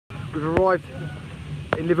we've arrived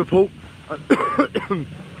in Liverpool. I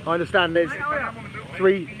understand there's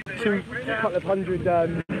couple of hundred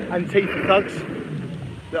Antifa thugs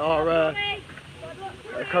that are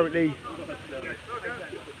currently.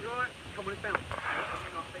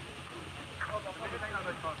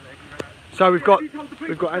 So we've got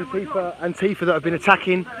Antifa that have been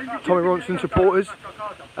attacking Tommy Robinson supporters.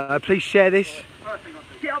 Please share this.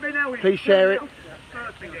 Please share it.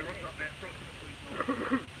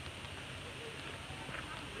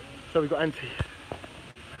 So we've got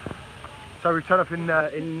So we turn up in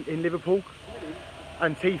Liverpool.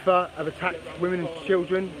 Antifa have attacked women and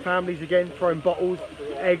children, families again, throwing bottles,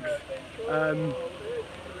 eggs.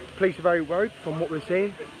 Police are very worried from what we're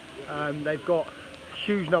seeing. They've got a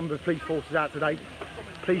huge number of police forces out today.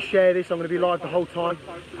 Please share this. I'm going to be live the whole time.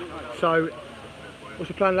 So, what's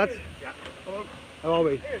the plan, lads? How are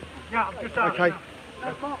we? Yeah, I'm just out. Okay.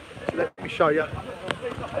 So let me show you.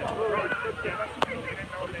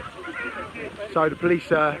 So the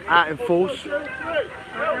police are out in force. Okay.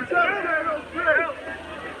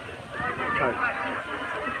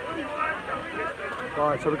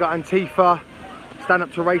 Right, so we've got Antifa, stand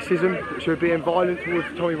up to racism, which are being violent towards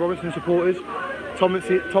Tommy Robinson supporters.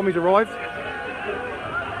 Tommy's arrived.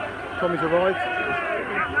 Tommy's arrived.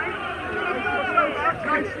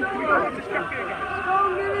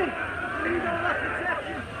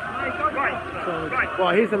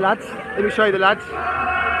 Right, here's the lads. Let me show you the lads.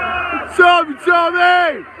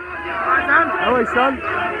 Tommy! How are you, son?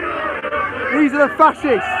 These are the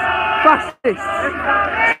fascists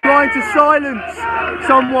trying to silence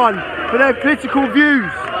someone for their political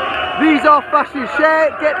views. These are fascists. Share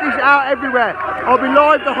it, get this out everywhere. I'll be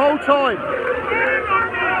live the whole time.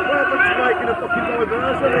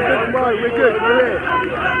 Right, we're good, we're here.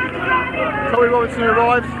 Tommy Robinson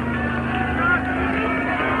arrives.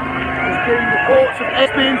 There's been reports of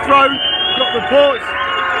eggs being thrown. We've got reports.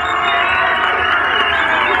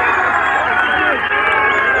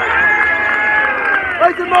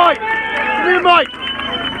 Where's the mic? Give me the mic.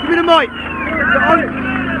 Give me the mic. Is it on?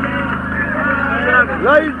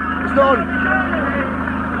 No, it's not on.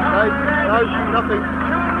 No, nothing.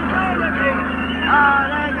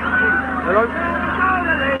 Hello?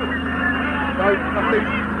 No, nothing.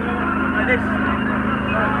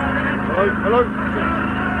 Hello?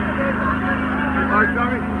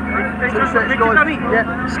 Two seconds, guys.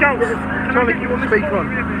 Yeah. Scouts. Charlie, speak on.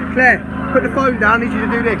 Claire, put the phone down. I need you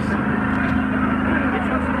to do this.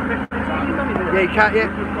 Yeah, you can't, yeah.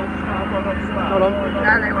 Hold on.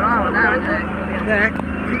 There,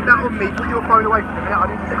 keep that on me. Put your phone away from me. I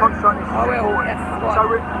need to concentrate on this. I will, yes. So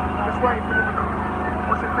we're just waiting for the...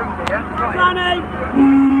 What's your finger, yeah? Danny!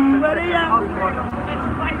 Ready, yeah? Hello.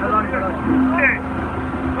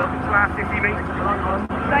 Welcome to our city, mate.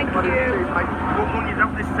 Thank you. What one is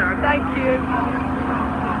up this time? Thank you.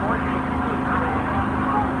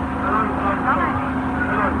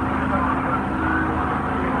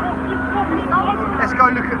 Let's go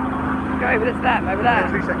look at... Go over this step, over there.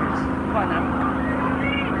 2 seconds. Right now.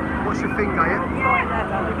 What's your finger, yeah? Right there,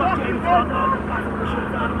 darling.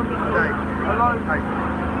 Hey. Hello. Hey.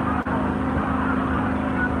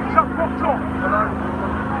 Shut the box off. Hello.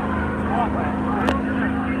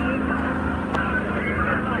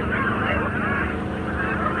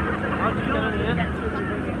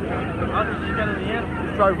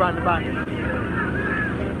 Drove round the back.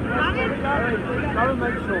 Go and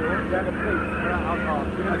make sure that the police are out our car.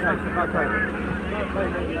 Okay.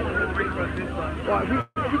 Right, have you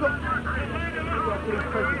got police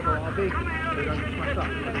presence for our vehicle? They don't smash up.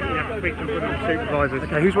 You have to speak to one of the supervisors.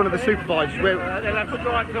 Okay, who's one of the supervisors? They'll have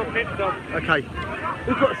stripes or bits on. Okay.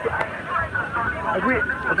 Who's got have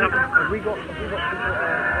we got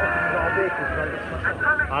our vehicles?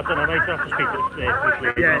 I don't know, mate, I have to speak to the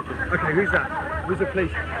police. Yeah. Okay, who's that? Who's the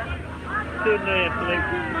police?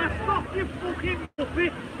 Stop you fucking puppy!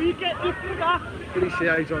 You get this for that! Police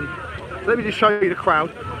liaison. So let me just show you the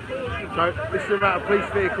crowd. So this is the amount of police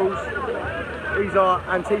vehicles. These are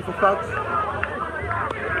Antifa thugs.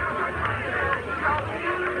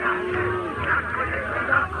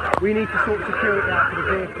 We need to sort security out for the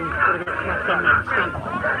vehicles.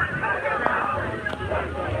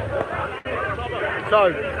 So,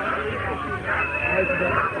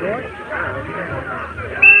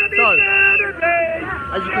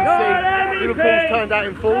 as you can see, Liverpool's turned out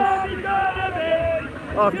in force.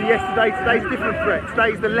 After yesterday, today's a different threat.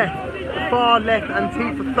 Today's the left, the far left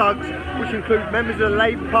Antifa thugs, which include members of the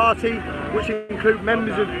Labour Party, which include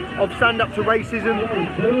members of Stand Up to Racism.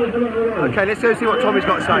 Okay, let's go see what Tommy's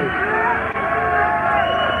got to say.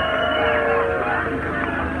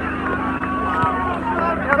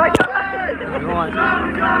 Right.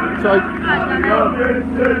 So,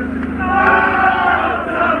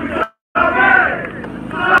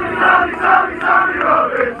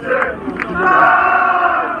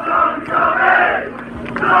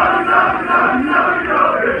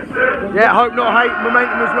 yeah, hope not hate,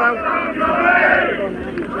 momentum as well.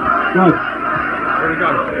 Go. There we go.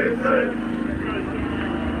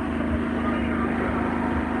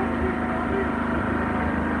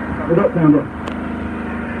 Hold up, Sandra.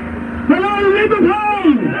 Hello, Liverpool!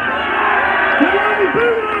 Hello,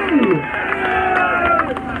 Liverpool!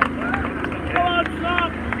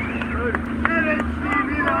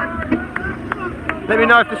 Let me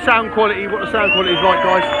know if the sound quality, what the sound quality is like,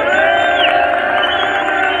 guys.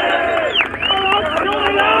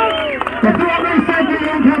 That's what I'm saying to you,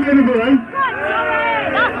 come in, boy.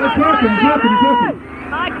 It's working, it's working, it's working.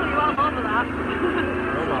 Michael, you are over that.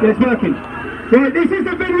 Yeah, it's working. Right, this is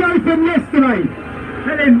the video from yesterday.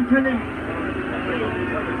 Tell him.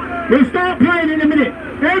 We'll start playing in a minute.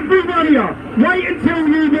 Everybody up, wait until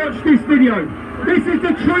you watch this video. This is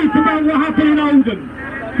the truth about what happened in Oldham.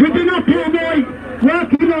 We've been up all night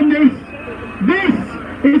working on this. This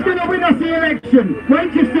is going to win us the election.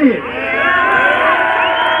 Wait to see it.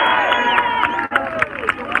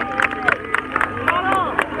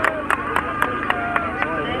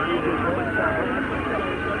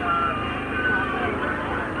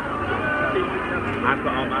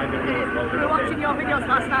 We were watching your videos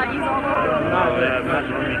last night, he's all over.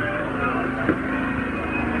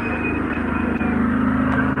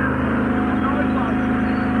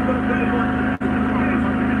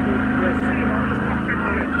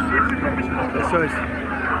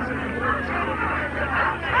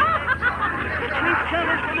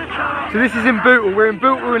 So this is in Bootle. We're in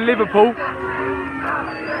Bootle in Liverpool.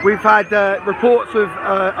 We've had reports of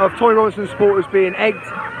Tommy Robinson supporters being egged,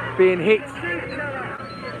 being hit.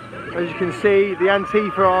 As you can see, the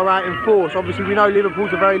Antifa are out in force. Obviously, we know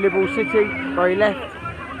Liverpool's a very liberal city, very left.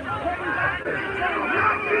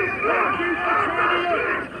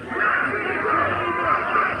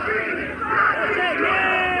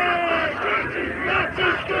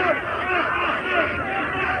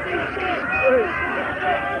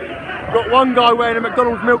 Got one guy wearing a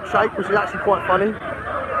McDonald's milkshake, which is actually quite funny.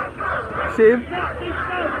 See him?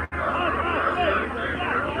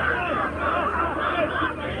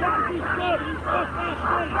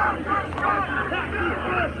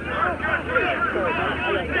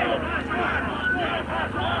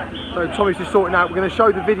 So Tommy's just sorting out. We're going to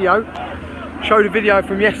show the video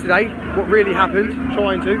from yesterday, what really happened,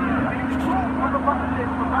 trying to.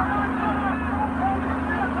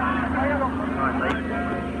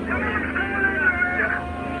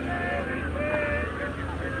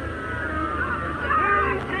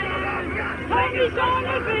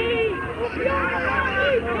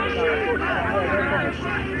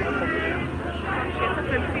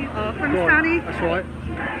 From Stanny. That's right.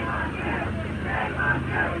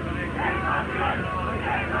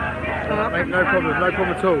 Mate, no problem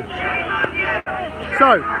at all. So,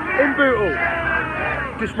 in Bootle,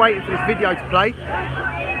 just waiting for this video to play.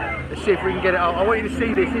 Let's see if we can get it up. I want you to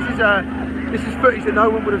see this. This is footage that no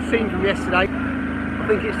one would have seen from yesterday. I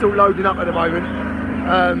think it's still loading up at the moment.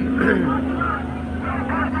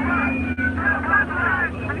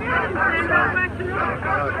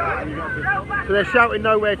 So they're shouting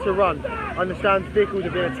nowhere to run. I understand vehicles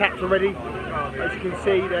have been attacked already. As you can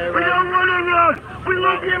see, they're. We don't want to run. We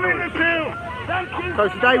love you in the field. Thank you. So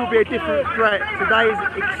today will be a different threat. Today is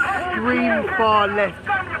extreme far left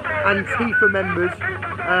Antifa members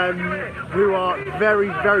who are very,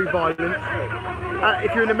 very violent.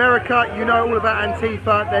 If you're in America, you know all about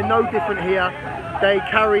Antifa. They're no different here. They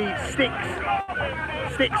carry sticks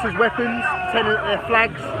as weapons, pretending that they're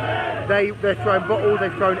flags. They're throwing bottles,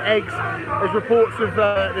 they've thrown eggs. There's reports of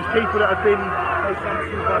there's people that have been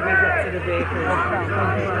to the vehicles.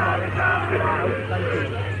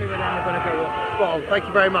 Well, thank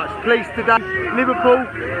you very much. Police today, Liverpool,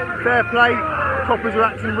 fair play. Coppers are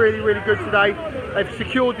acting really, really good today. They've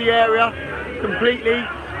secured the area completely,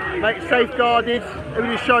 make it safeguarded. Let me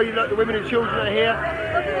just show you, look, the women and children are here.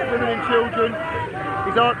 Women and children.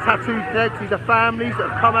 These aren't tattooed heads, these are families that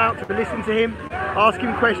have come out to listen to him, ask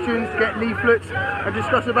him questions, get leaflets and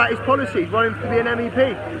discuss about his policies, running to be an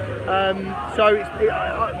MEP. I'm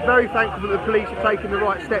very thankful that the police have taken the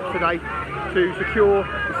right steps today to secure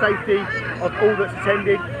the safety of all that's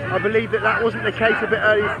attended. I believe that wasn't the case a bit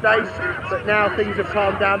earlier today, but now things have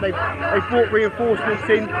calmed down. They've brought reinforcements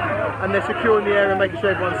in and they're securing the area and making sure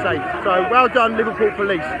everyone's safe. So well done, Liverpool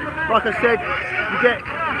Police. Like I said,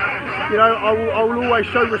 I will always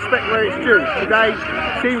show respect where it's due. Today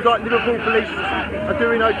seems like Liverpool Police are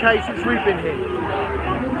doing okay since we've been here.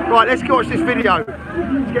 Right, let's watch this video.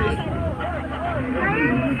 Let's get this.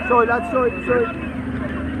 Sorry lads, sorry.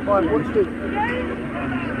 Right, watch this.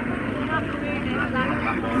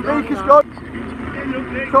 Speaker's gone.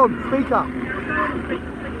 Tom, speak up.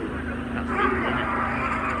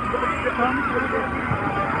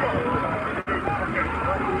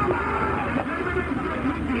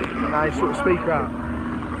 Now he's sort of speaker out.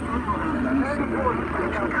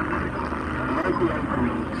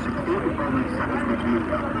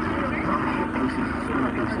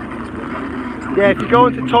 Yeah, if you go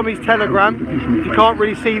onto Tommy's Telegram, if you can't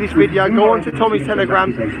really see this video, go onto Tommy's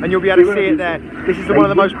Telegram and you'll be able to see it there. This is one of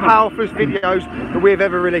the most powerful videos that we've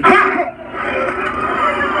ever released.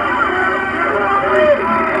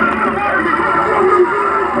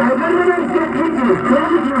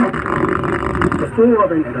 Before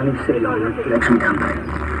I've entered any city election campaign,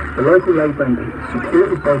 the local Labour MPs,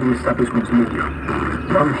 supported by the establishment's media,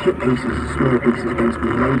 run hit pieces, small pieces against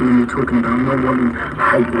me, labeling me, talking about not wanting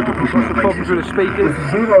hate or division of Problems with the speakers.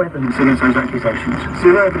 With zero evidence against those accusations,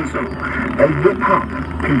 zero evidence at all, they whip up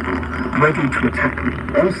people ready to attack me.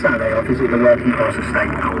 On Saturday, I visit the working class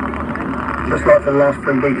estate now. Just like for the last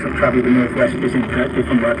 3 weeks, I've travelled the northwest visiting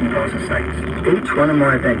different working class estates. Each one of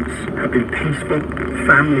my events have been peaceful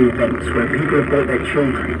family events where people have brought their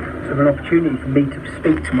children to have an opportunity for me to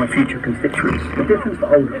speak to my future constituents. The difference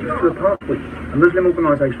for Oldham is for the past week, a Muslim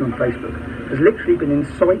organisation on Facebook has literally been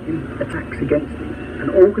inciting attacks against me and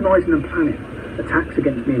organising and planning attacks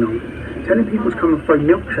against me in Oldham, telling people to come and throw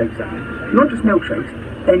milkshakes at me. Not just milkshakes,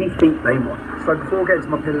 anything they want. So before getting to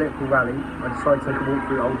my political rally, I decided to take a walk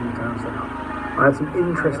through Oldham town centre. I had some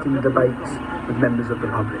interesting debates with members of the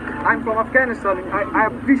public. I'm from Afghanistan. I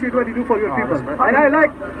appreciate what you do for your people. And I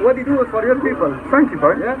like what you do for your people. Thank you,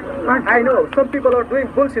 bro. Yeah? I know some people are doing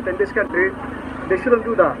bullshit in this country. They shouldn't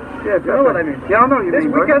do that. Yeah, you know what I mean? Yeah, I know what you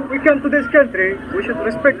mean, bro. We come to this country, we should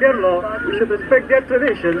respect their law, we should respect their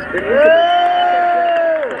traditions.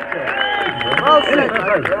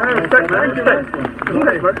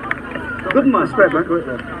 Good man, spread, man.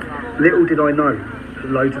 Little did I know,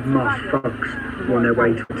 loads of masked thugs were on their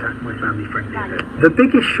way to attack my family-friendly event. The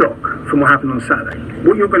biggest shock from what happened on Saturday,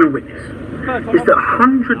 what you're going to witness, is that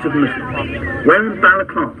hundreds of Muslims wearing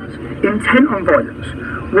balaclavas, intent on violence,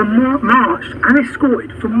 were marched and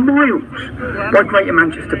escorted for miles by Greater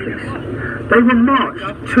Manchester Police. They were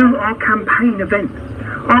marched to our campaign event.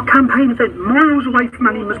 Our campaign event, miles away from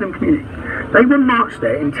any Muslim community. They were marched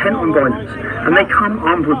there intent on violence, and they come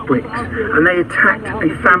armed with bricks, and they attacked a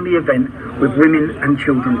family event with women and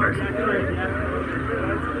children present.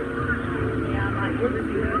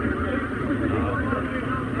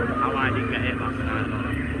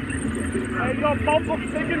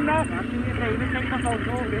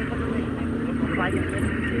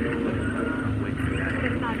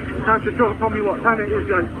 Time to talk, tell me what time it is,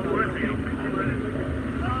 guys.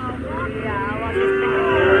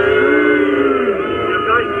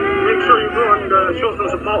 Make sure you go and show some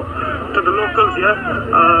support to the locals, yeah?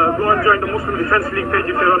 Go and join the Muslim Defence League page if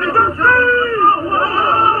you're on YouTube.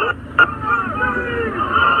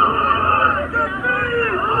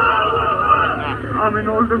 I'm in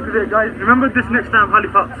Oldham today, guys. Remember this next time,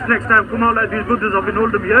 Halifax. Next time, come out like these brothers of in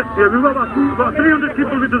Oldham here. Yeah, we've got about 300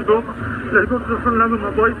 people with us, bro. Let's go to the front line with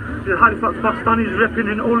my boys. The Halifax Pakistanis repping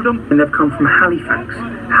in Oldham. And they've come from Halifax,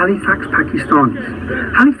 Pakistanis.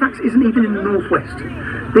 Halifax isn't even in the northwest.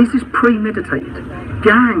 This is premeditated.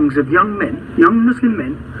 Gangs of young men, young Muslim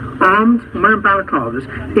men, armed, wearing balaclavas,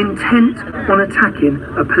 intent on attacking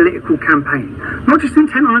a political campaign. Not just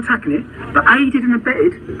intent on attacking it, but aided and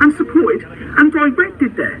abetted and supported and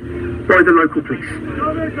directed there by the local police.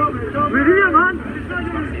 We're here, man.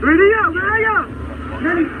 We're here. Where are you?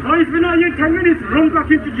 Oh, it's been out here 10 minutes. Run back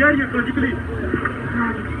into the area, logically.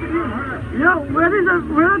 Yeah, where are they,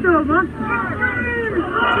 man?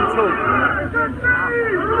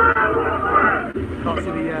 Can't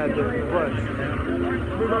see the words.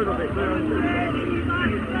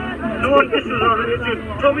 No one pisses on it.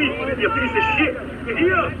 Tommy, you piece of shit. You're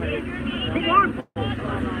here. Come on.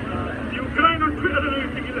 You crying on Twitter and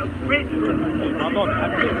everything, you little bitch. I'm on.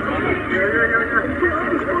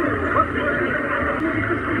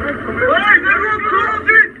 Hey, everyone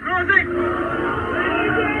closing! Closing!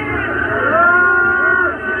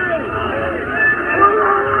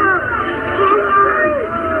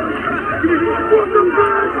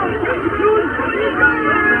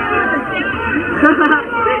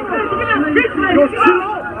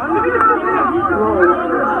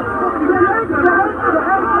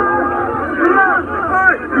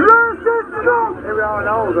 Here we are in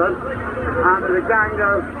Oldham, and the gang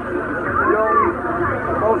of young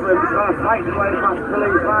Muslims trying to fight their way past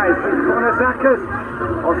police lines. They're going to attack us.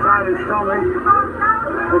 or silence Tommy.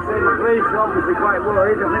 They say the police are obviously quite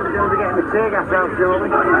worried. I think they're going to be getting the tear gas out shortly.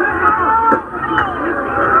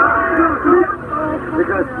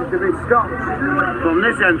 Because they've been stopped from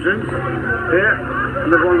this entrance here,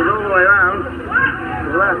 and they've wandered all the way around to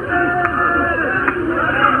the left.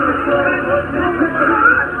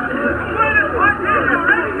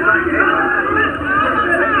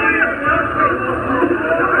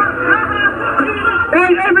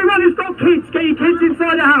 Hey, everyone who's got kids, get your kids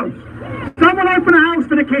inside the house. Someone open the house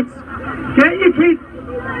for the kids. Get your kids.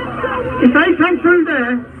 If they come through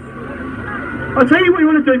there, I'll tell you what you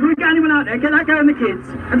want to do. If you want to get anyone out there, get that guy and the kids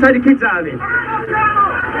and take the kids out of it.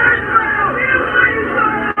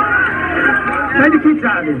 Take the kids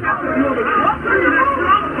out of it.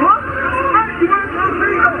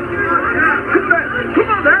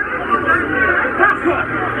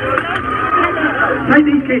 Take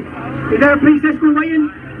these kids. Is there a police escort waiting?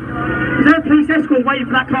 Is there a police escort waiting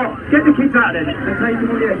for that car? Get the kids out of there and take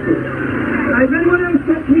them on the escort. Hey, is anyone else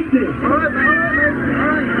got kids here?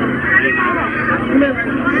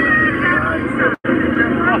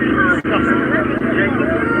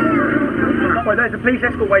 Alright, well, there's a police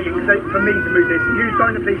escort waiting for me to move this. You go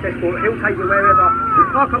in the police escort, he'll take you wherever.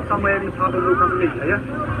 Just park up somewhere in the pub and we'll come and meet you, yeah?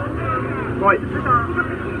 Right.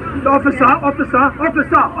 Officer!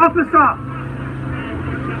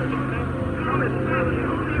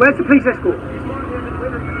 Where's the police escort?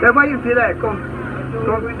 They're waiting for you there. Go on.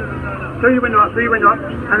 Do your window up,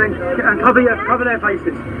 and then cover their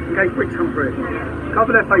faces in case bricks come through.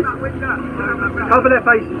 Cover their faces.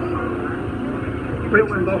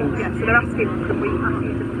 Bricks and bottles. Yeah, so they're asking, can we ask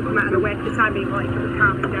you just to come out of the way for the time being, like, we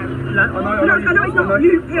can't be down. I know it's not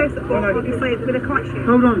you person, but obviously there's been a collection.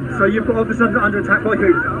 Hold on, so you've got officers under attack by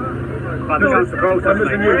who? I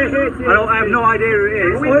have no idea who it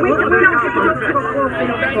is.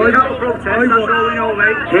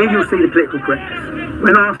 Here you'll see the political correctness.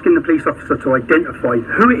 When asking the police officer to identify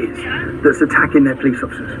who it is that's attacking their police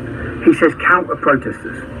officers, he says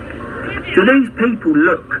counter-protesters. Do these people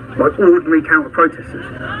look like ordinary counter-protesters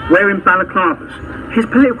wearing balaclavas? His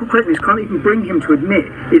political correctness can't even bring him to admit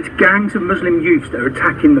it's gangs of Muslim youths that are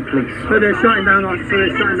attacking the police. So they're shutting down our...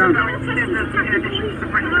 They're shutting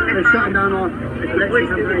down our...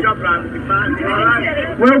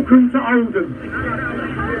 Welcome to Oldham.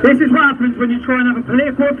 This is what happens when you try and have a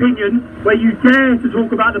political opinion where you dare to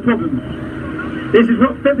talk about the problems. This is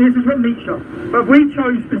what meets you. But we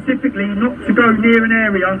chose specifically not to go near an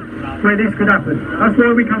area where this could happen. That's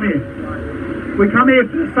why we come here. We come here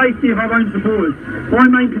for the safety of our own supporters. My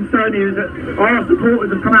main concern here is that our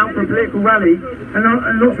supporters have come out for a political rally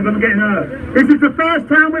and lots of them are getting hurt. This is the first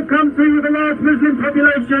town we've come to with a large Muslim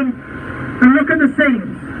population, and look at the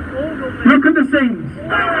scenes. Look at the scenes.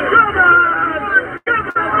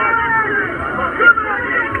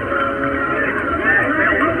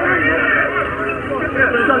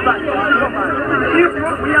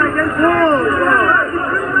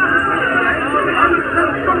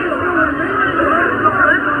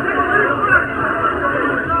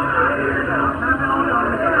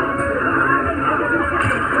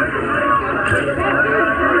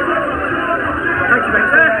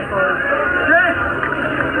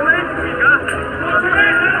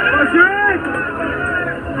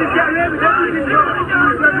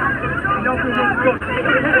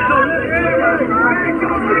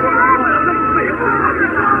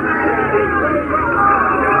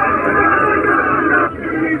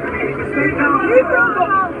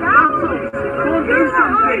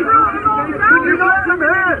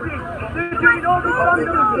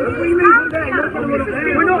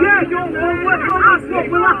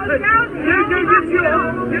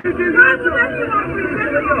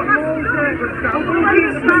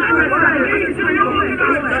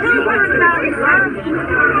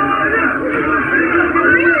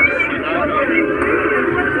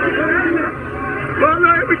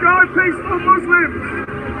 Peaceful Muslims!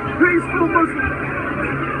 Peaceful Muslims!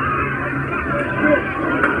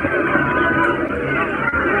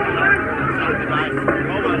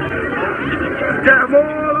 Get them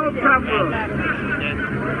all on camera!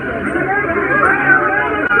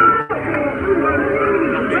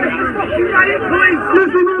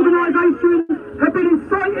 Muslim organisations have been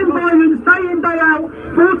inciting violence day in, day out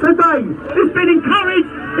for today. It's been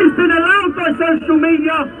encouraged, it's been allowed by social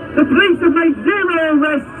media. The police have made 0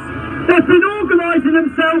 arrests. They've been organising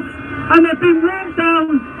themselves and they've been walked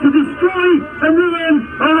down to destroy and ruin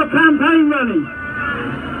our campaign rally.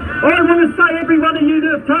 I want to say, every one of you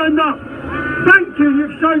that have turned up, thank you,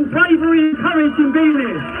 you've shown bravery and courage in being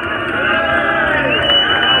here.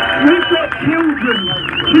 We've got children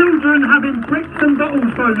children having bricks and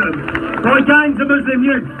bottles thrown them by gangs of Muslim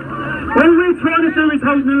youth. All we're trying to do is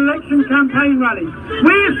hold an election campaign rally.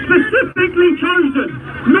 We have specifically chosen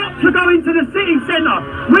not to go into the city centre.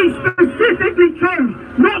 We specifically chose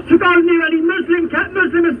not to go near any Muslim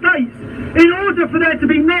estates in order for there to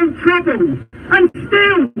be no trouble. And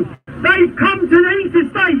still, they've come to these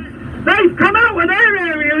estates. They've come out of their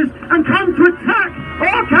areas and come to attack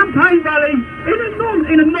our campaign rally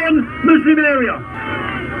in a non-Muslim area.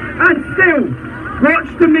 And still, watch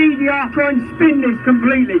the media try and spin this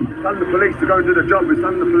completely. Send the police to go and do the job. We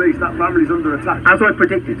send the police, that family's under attack. As I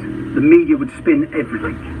predicted, the media would spin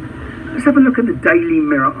everything. Let's have a look at the Daily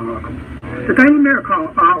Mirror article. The Daily Mirror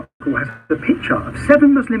article has a picture of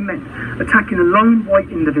 7 Muslim men attacking a lone white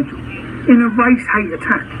individual in a race-hate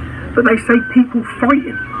attack. But they say people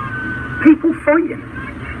fighting. People fighting.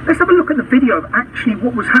 Let's have a look at the video of actually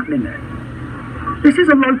what was happening there. This is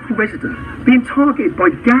a local resident being targeted by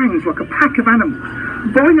gangs like a pack of animals,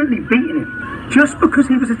 violently beating him just because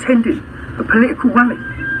he was attending a political rally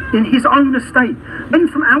in his own estate. Men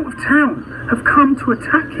from out of town have come to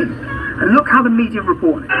attack him. And look how the media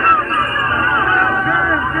report it.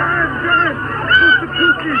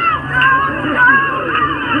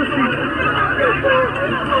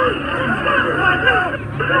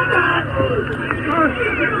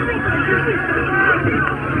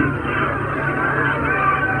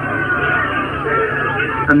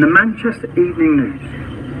 And the Manchester Evening News.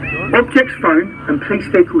 Objects thrown and police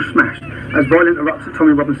vehicles smashed as violence erupts at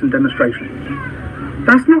Tommy Robinson demonstration.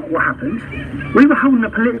 That's not what happened. We were holding a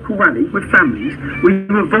political rally with families. We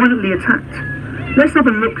were violently attacked. Let's have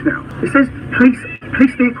a look now. It says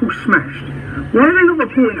police vehicles smashed. Why are they not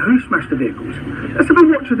reporting who smashed the vehicles? Let's have a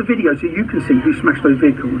watch of the video so you can see who smashed those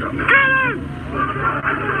vehicles up.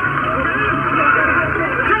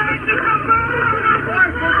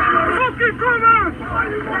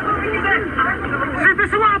 See, this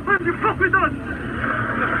is what happens, you fuck with us!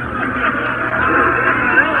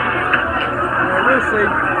 We'll see.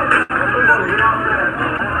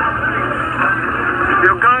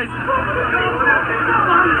 Yo, guys!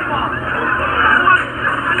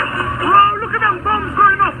 Wow, look at them bombs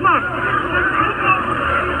going off, man!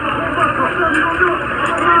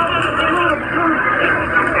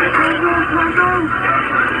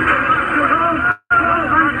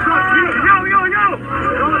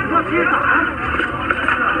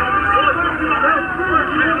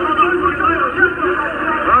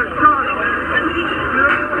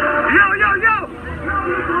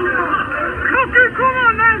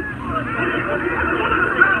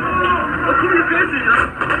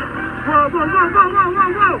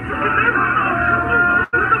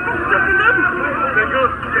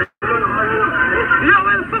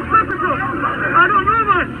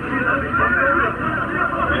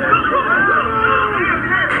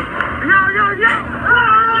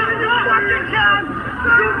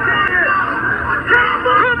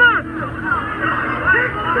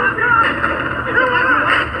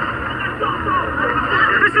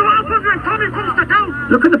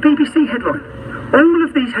 Look at the BBC headline. All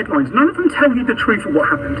of these headlines, none of them tell you the truth of what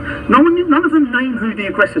happened. None of them name who the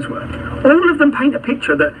aggressors were. All of them paint a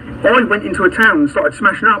picture that I went into a town and started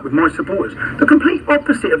smashing up with my supporters. The complete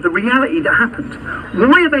opposite of the reality that happened.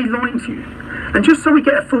 Why are they lying to you? And just so we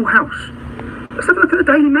get a full house, let's have a look at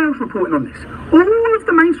the Daily Mail's reporting on this. All of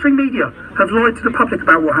the mainstream media have lied to the public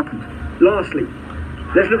about what happened. Lastly,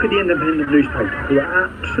 let's look at the independent newspaper, who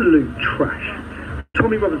are absolute trash.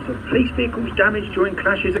 Tommy Robinson, police vehicles damaged during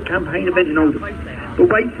clashes at campaign event in Oldham. But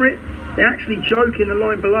wait for it, they actually joke in the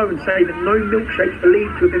line below and say that no milkshakes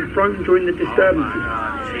believed to have been thrown during the disturbances.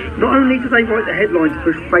 Not only do they write the headline to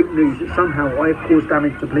push fake news that somehow I have caused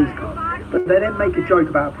damage to police cars, but they then make a joke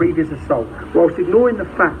about a previous assault, whilst ignoring the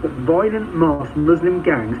fact that violent masked Muslim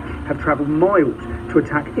gangs have travelled miles to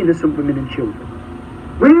attack innocent women and children.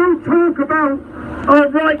 We all talk about our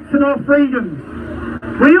rights and our freedoms.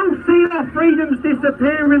 We all see our freedoms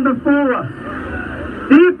disappearing before us.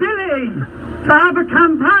 The ability to have a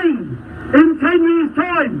campaign in 10 years'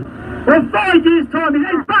 time, or 5 years' time,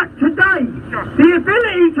 in fact today, the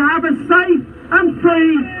ability to have a safe and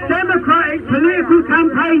free democratic political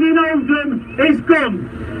campaign in Oldham is gone.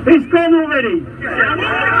 It's gone already.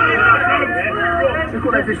 Look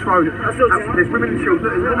what they've just thrown. There's women and children.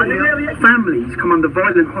 Families come under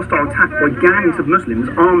violent hostile attack by gangs of Muslims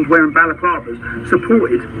armed wearing balaclavas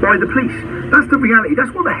supported by the police. That's the reality.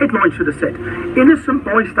 That's what the headline should have said. Innocent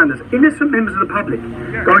bystanders, innocent members of the public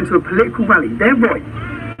going to a political rally. Their right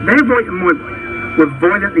and my right were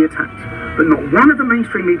violently attacked. But not one of the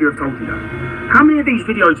mainstream media have told you that. How many of these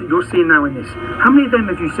videos that you're seeing now in this, how many of them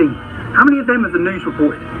have you seen? How many of them have the news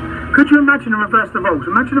reported? Could you imagine and reverse the roles?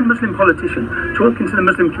 Imagine a Muslim politician talking to the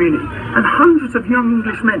Muslim community and hundreds of young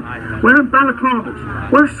English men wearing balaclavas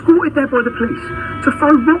were escorted there by the police to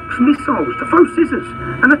throw rocks, missiles, to throw scissors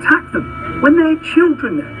and attack them when they had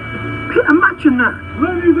children there. Imagine that.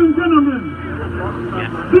 Ladies and gentlemen,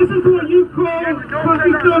 this is what you call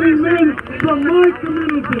Pakistani men from my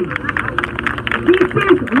community. This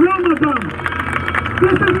is Ramadan.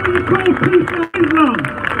 This is what you call peace and Islam.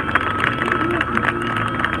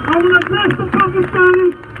 I will address the Pakistani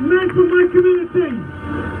men from my community.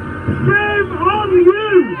 Shame on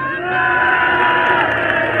you!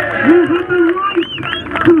 You have the right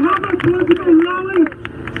to have a political rally.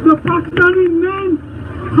 The Pakistani men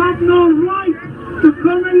have no right to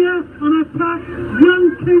come here and attack young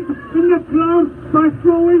kids in the crowd by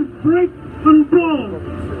throwing bricks and balls.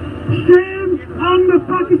 Shame on the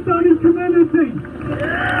Pakistani community.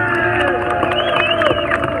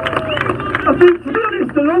 I think, to be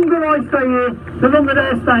honest, the longer I stay here, the longer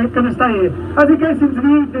they're going to stay here. As it gets into the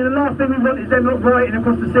evening, the last thing we want is them not rioting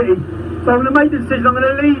across the city. So I'm going to make the decision. I'm going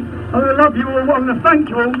to leave. I'm going to love you all. I'm going to thank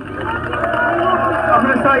you all. I'm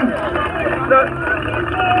going to say that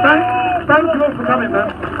thank you all for coming, man.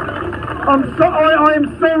 I am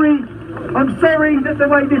sorry. I'm sorry that the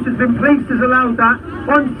way this has been policed has allowed that.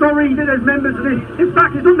 I'm sorry that there's members of this. In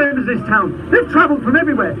fact, it's not members of this town. They've travelled from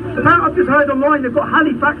everywhere. I've just heard online they've got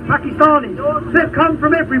Halifax Pakistanis. They've come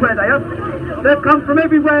from everywhere, they have. They've come from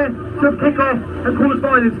everywhere to pick off and cause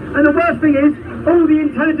violence. And the worst thing is, all the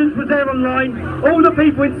intelligence was there online. All the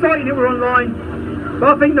people inciting it were online.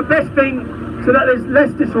 But I think the best thing, so that there's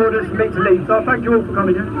less disorders, for me to leave. So I thank you all for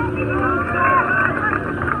coming here.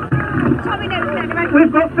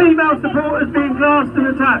 We've got female supporters being glassed and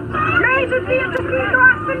attacked. Maisie, do you just need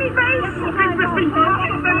glass in my face? I think this thing's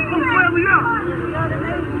where we are.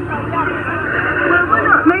 Well, why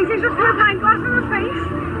not? Maisie's just had a pint glass in his face.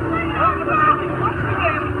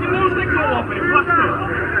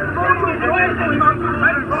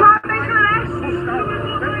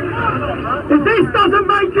 If this doesn't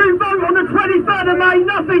make you vote on the 23rd of May,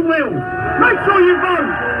 nothing will. Make sure you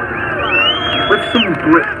vote. We've seen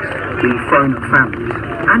bricks being thrown at families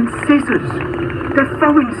and scissors. They're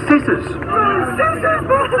throwing scissors.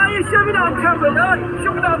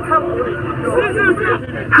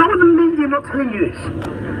 How are the media not telling you this?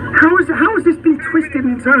 How has this been twisted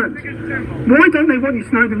and turned? Why don't they want you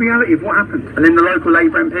to know the reality of what happened? And then the local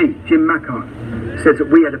Labour MP, Jim Mackart, said that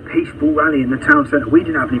we had a peaceful rally in the town centre. We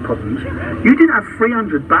didn't have any problems. You didn't have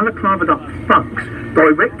 300 balaclavaed up thugs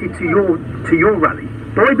directed to your rally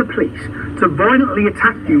by the police to violently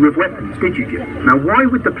attack you with weapons, did you, Jim? Now, why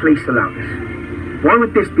would the police allow this? Why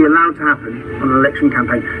would this be allowed to happen on an election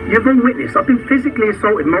campaign? You've all witnessed, I've been physically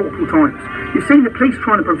assaulted multiple times. You've seen the police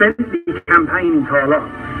trying to prevent the campaign in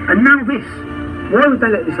Carlisle. And now this. Why would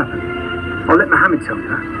they let this happen? I'll let Mohammed tell you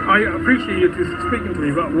that. I appreciate you speaking to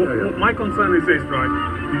me, but what my concern is this, right?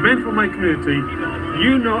 Men from my community,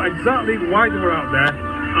 you know exactly why they were out there,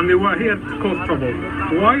 and they were here to cause trouble.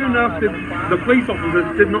 Why on earth did the police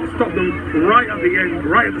officers did not stop them right at the end,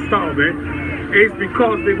 right at the start of it? Is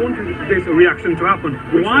because they wanted this reaction to happen.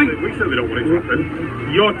 Why? We certainly don't want it to happen.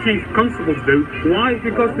 Your chief constables do. Why?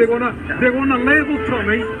 Because they wanna label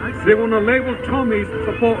Tommy. They wanna label Tommy's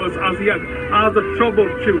supporters as the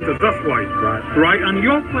troubleshooters. That's why. Right. And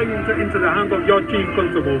you're playing into the hands of your chief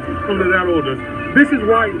constables under their orders. This is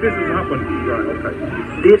why this has happened. Right. Okay.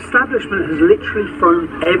 The establishment has literally thrown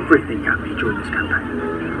everything at me during this campaign.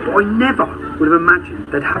 But I never would have imagined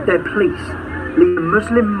they'd have their police lead a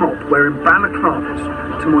Muslim mob wearing balaclavas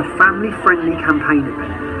to my family-friendly campaign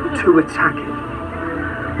event to attack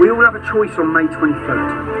it. We all have a choice on May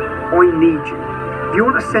 23rd. I need you. If you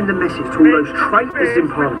want to send a message to all those traitors in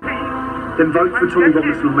Parliament, then vote for Tommy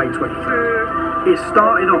Robinson on May 23rd. It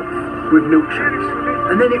started off with milkshakes,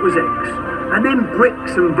 and then it was eggs, and then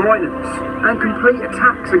bricks and violence, and complete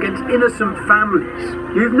attacks against innocent families.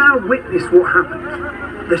 You've now witnessed what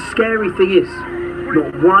happened. The scary thing is,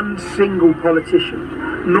 not one single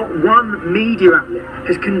politician, not one media outlet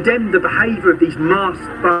has condemned the behaviour of these masked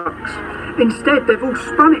thugs. Instead, they've all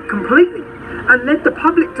spun it completely and led the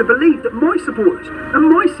public to believe that my supporters and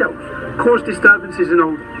myself caused disturbances in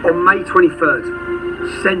Oldham on May 23rd.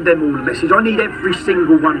 Send them all a message. I need every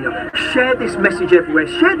single one of you. Share this message everywhere.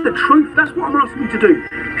 Share the truth. That's what I'm asking you to do.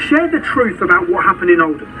 Share the truth about what happened in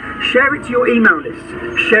Oldham. Share it to your email list.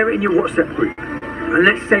 Share it in your WhatsApp group. And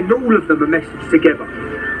let's send all of them a message together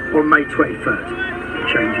on May 23rd.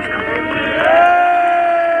 Change is coming.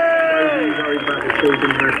 Very bad. The children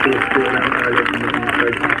have to be escorted out earlier from the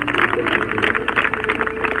demonstration.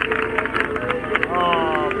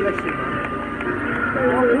 Oh, bless you, man. I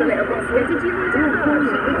was a little bit scared. Did you want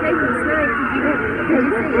to do it?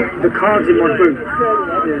 The card's in my boot.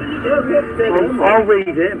 Yeah. I'll read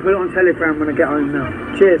it and put it on Telegram when I get home now.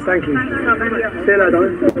 Cheers, thank you. See you later.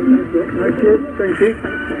 Thank you.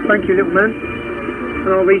 Thank you, little man. And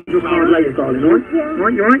I'll read your card later, darling, alright?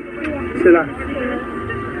 Alright, you alright? See you later.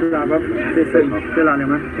 See you later, bub. See you soon. See you later,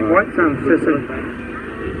 man. Alright, Sam, see you soon.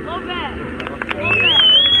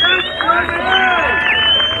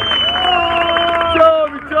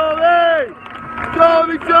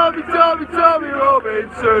 Tommy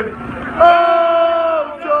Robinson.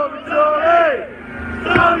 Oh, Tommy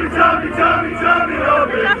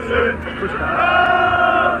Robinson.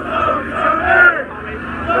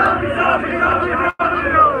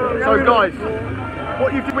 So guys,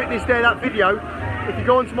 what you've witnessed there, that video, if you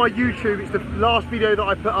go onto my YouTube, it's the last video that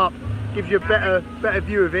I put up, gives you a better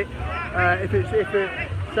view of it. If it's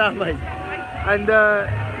sound mate. And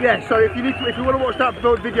yeah, so if you want to watch that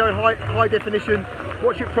video in high definition,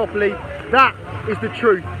 watch it properly. That is the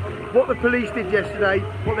truth. What the police did yesterday,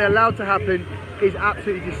 what they allowed to happen, is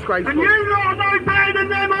absolutely disgraceful. And you lot are no better than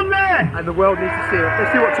them on there. And the world needs to see it.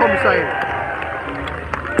 Let's see what Tom's saying.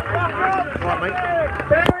 Right, mate.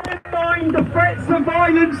 Bearing in mind the threats of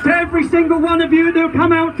violence to every single one of you that have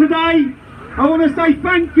come out today, I want to say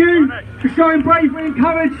thank you for showing bravery and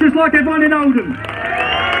courage, just like everyone in Oldham.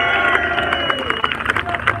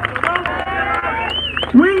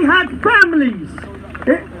 We had families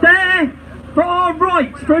there for our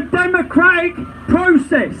rights, for a democratic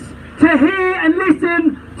process, to hear and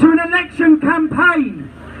listen to an election campaign.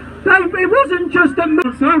 It wasn't just a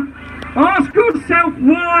answer. Ask yourself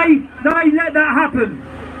why they let that happen.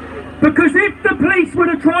 Because if the police would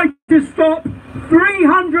have tried to stop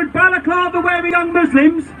 300 balaclava wearing young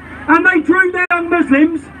Muslims, and they drew their young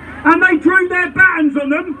Muslims, and they drew their batons on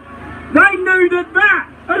them, they knew that that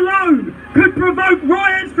alone could provoke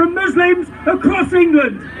riots from Muslims across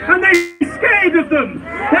England, and they're scared of them.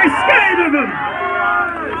 They're scared of them.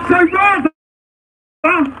 So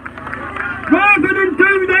rather than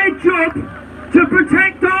do their job to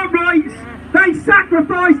protect our rights, they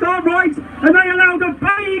sacrificed our rights, and they allowed a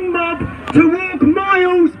baying mob to walk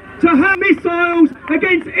miles to hurl missiles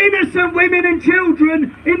against innocent women and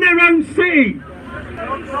children in their own city.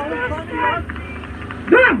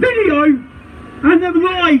 That video and the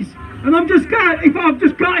lies, and I'm just gutted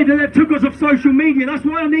that they took us off social media. That's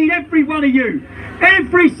why I need every one of you,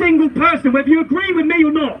 every single person, whether you agree with me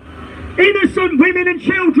or not. Innocent women and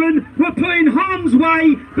children were put in harm's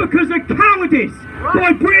way because of cowardice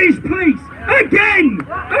by British police. Again!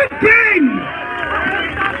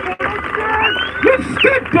 They've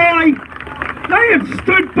stood by. They have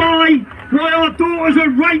stood by while our daughters are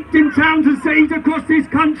raped in towns and cities across this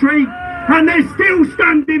country, and they're still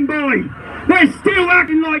standing by. They're still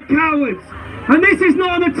acting like cowards. And this is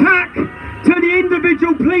not an attack to the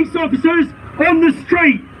individual police officers on the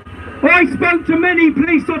street. I spoke to many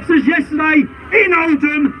police officers yesterday in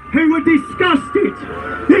Oldham who were disgusted.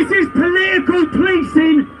 This is political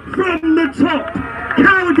policing from the top.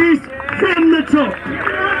 Cowardice from the top.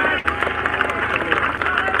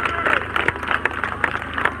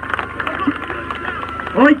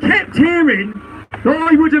 I kept hearing that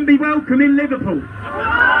I wouldn't be welcome in Liverpool.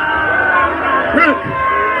 Look,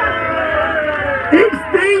 it's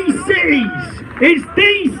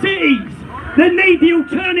these cities that need the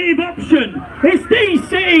alternative option. It's these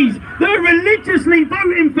cities that are religiously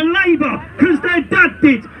voting for Labour because their dad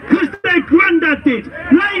did, because their granddad did.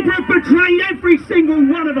 Labour have betrayed every single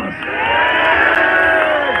one of us.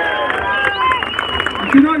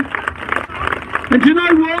 And do you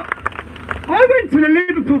know what? I went to the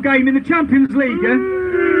Liverpool game in the Champions League, yeah?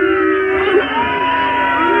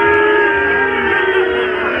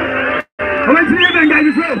 I went to the Everton game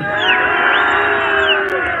as well.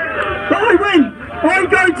 But I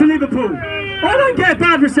go to Liverpool. I don't get a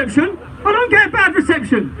bad reception.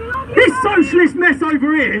 This socialist mess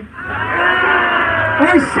over here,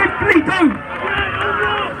 I simply don't.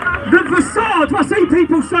 The facade, I see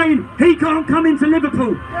people saying he can't come into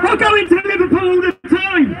Liverpool. I go into Liverpool all the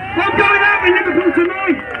time. I'm going out in Liverpool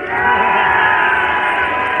tonight.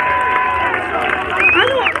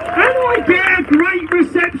 And I get a great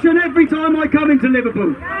reception every time I come into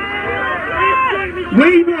Liverpool.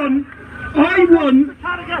 We won. I won.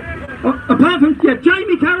 Apart from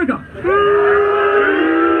Jamie Carragher.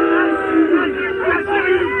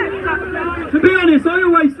 To be honest, I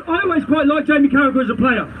always quite liked Jamie Carragher as a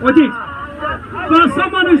player. I did. But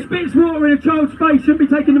someone who spits water in a child's face shouldn't be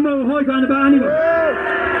taking the moral high ground about anyone.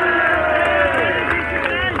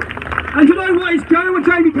 And you know what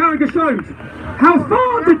Jamie Carragher showed? How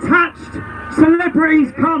far detached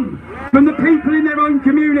celebrities come from the people in their own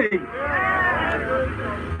community.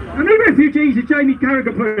 How many refugees is Jamie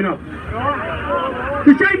Carragher putting up?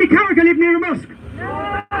 Does Jamie Carragher live near a mosque?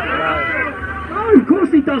 No, of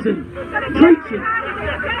course he doesn't. Preaching.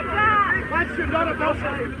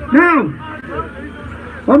 Now,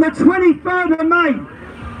 on the 23rd of May,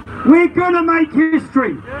 we're going to make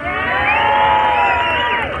history.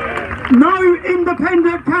 No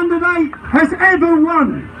independent candidate has ever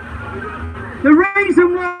won. The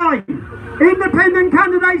reason why independent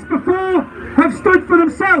candidates before have stood for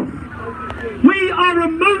themselves. We are a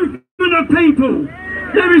movement of people.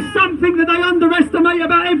 There is something that they underestimate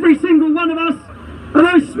about every single one of us, and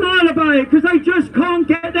they smile about it because they just can't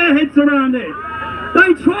get their heads around it.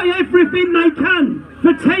 They try everything they can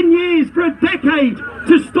for 10 years, for a decade,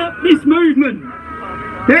 to stop this movement.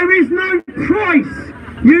 There is no price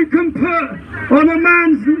you can put on a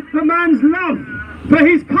man's love for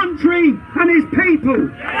his country and his people.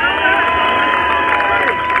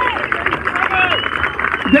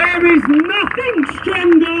 There is nothing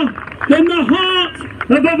stronger than the heart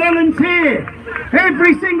of a volunteer.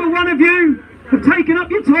 Every single one of you have taken up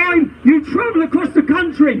your time, you travel across the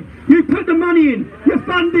country, you put the money in, you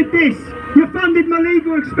funded this, you funded my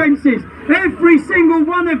legal expenses. Every single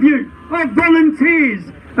one of you are volunteers,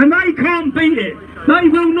 and they can't beat it. They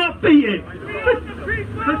will not beat it.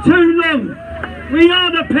 For too long. We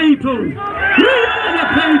are the people. We are the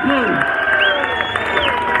people.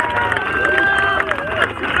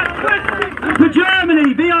 For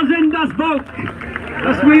Germany, wir sind das Volk.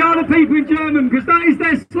 That's we are the people in German, because that is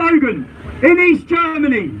their slogan. In East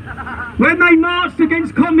Germany, when they marched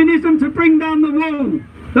against communism to bring down the wall,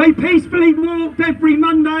 they peacefully walked every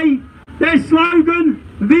Monday. Their slogan,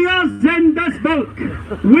 wir sind das Volk.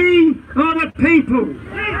 We are the people.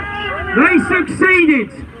 They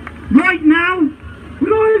succeeded. Right now,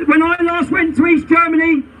 when I last went to East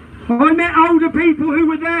Germany, I met older people who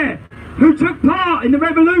were there, who took part in the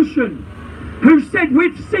revolution, who said,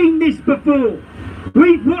 we've seen this before,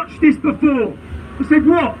 we've watched this before. I said,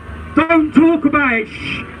 what? Don't talk about it.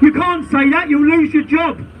 Shh. You can't say that, you'll lose your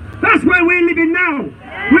job. That's where we're living now.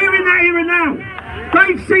 We're in that era now.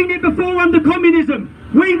 They've seen it before under communism.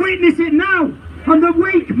 We witness it now. Under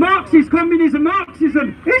weak Marxist communism,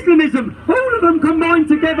 Marxism, Islamism, all of them combined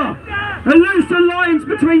together. A loose alliance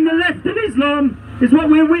between the left and Islam is what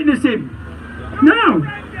we're witnessing. Now,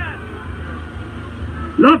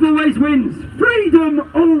 love always wins. Freedom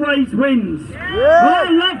always wins.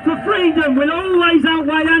 Our love for freedom will always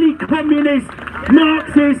outweigh any communist,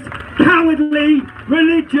 Marxist, cowardly,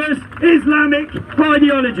 religious, Islamic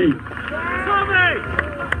ideology. Tommy!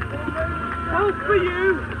 All for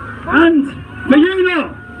you! And for you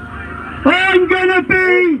lot, I'm gonna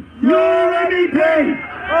be your MEP!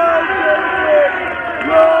 I'm gonna be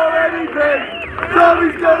your MEP!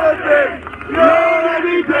 Tommy's gonna be your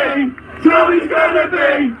MEP! Tommy's gonna be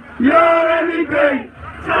your MEP!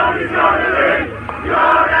 Tommy's gonna be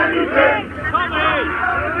your MEP!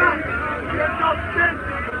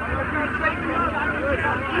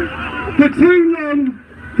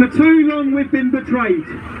 For too long we've been betrayed.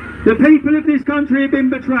 The people of this country have been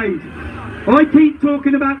betrayed. I keep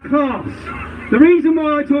talking about class. The reason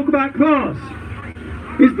why I talk about class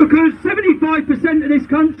is because 75% of this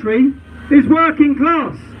country is working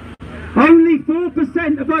class. Only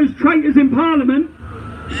 4% of those traitors in Parliament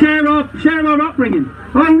share our upbringing.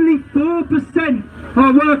 Only 4%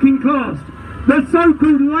 are working class. The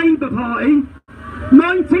so-called Labour Party,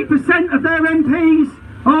 90% of their MPs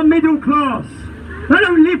are middle class. They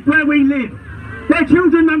don't live where we live. Their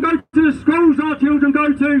children don't go to the schools our children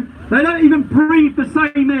go to. They don't even breathe the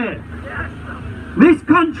same air. This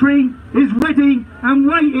country is ready and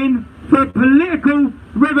waiting for a political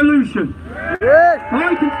revolution.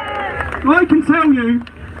 I can tell you,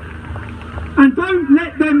 and don't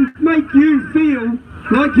let them make you feel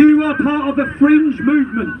like you are part of the fringe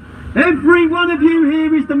movement. Every one of you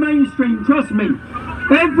here is the mainstream, trust me.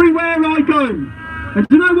 Everywhere I go. And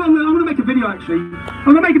do you know what? I'm going to make a video actually. I'm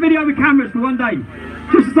going to make a video with cameras for one day.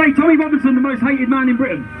 Just to say Tommy Robinson, the most hated man in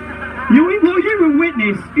Britain. What you will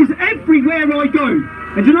witness is everywhere I go.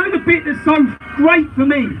 And do you know the bit that's so great for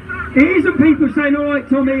me? It isn't people saying, all right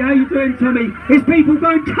Tommy, how you doing Tommy? It's people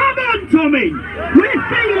going, come on Tommy! We're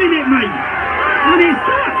feeling it mate! And it's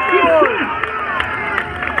that!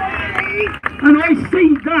 And I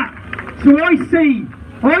see that. So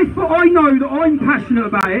I know that I'm passionate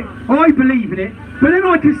about it, I believe in it, but then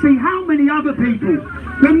I can see how many other people,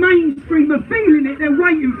 the mainstream, are feeling it, they're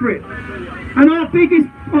waiting for it. And our biggest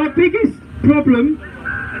problem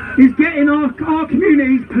is getting our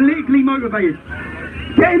communities politically motivated,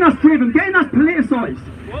 getting us driven, getting us politicised.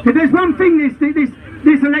 If there's one thing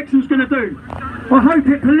this election's going to do, I hope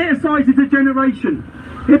it politicises a generation.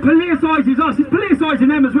 It politicises us, it's politicising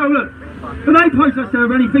them as well, look. But they protest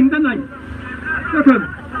over anything, don't they? Look at them.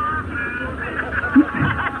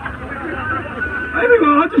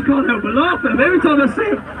 Everyone, I just can't help but laugh at them every time I see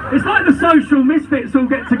them. It's like the social misfits all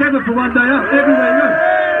get together for one day out, everywhere you go.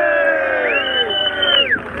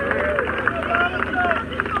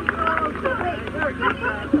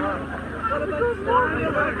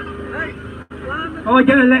 I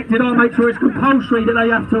get elected, I make sure it's compulsory that they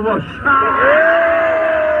have to wash.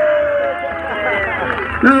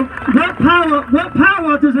 Now, what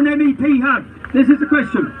power does an MEP have? This is the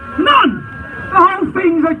question. None! The whole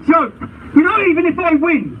thing's a joke. You know, even if I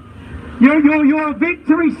win, your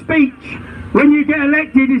victory speech when you get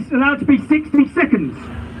elected is allowed to be 60 seconds.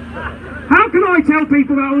 How can I tell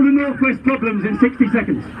people about all the Northwest problems in 60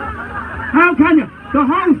 seconds? How can you? The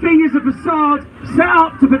whole thing is a facade set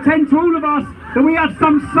up to pretend to all of us that we have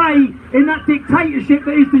some say in that dictatorship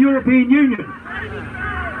that is the European Union.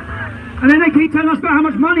 And then they keep telling us about how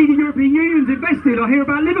much money the European Union's invested. I hear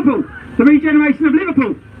about Liverpool, the regeneration of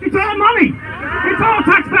Liverpool. It's our money. It's our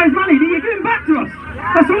taxpayers' money that you're giving back to us.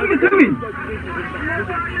 That's all you're doing.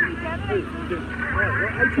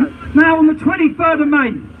 Now on the 23rd of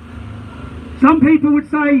May, some people would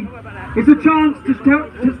say it's a chance to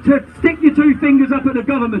stick your two fingers up at the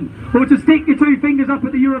government or to stick your two fingers up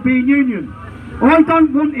at the European Union. I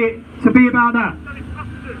don't want it to be about that.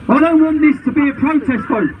 I don't want this to be a protest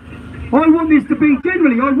vote. I want this to be,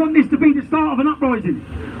 generally, I want this to be the start of an uprising.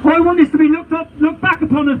 I want this to be looked back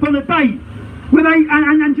upon as on a day where they,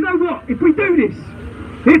 and you know what, if we do this,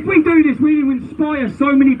 we will inspire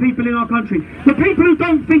so many people in our country. The people who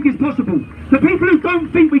don't think it's possible, the people who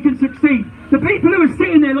don't think we can succeed, the people who are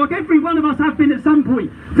sitting there like every one of us have been at some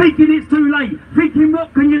point, thinking it's too late, thinking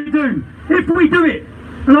what can you do? If we do it,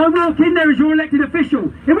 and I walk in there as your elected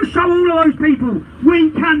official, it will show all of those people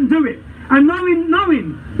we can do it. And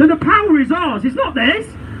knowing that the power is ours, it's not theirs.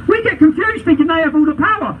 We get confused thinking they have all the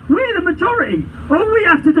power. We're the majority. All we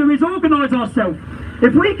have to do is organise ourselves.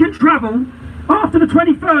 If we can travel after the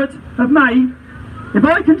 23rd of May, if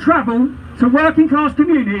I can travel to working class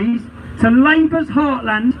communities, to Labour's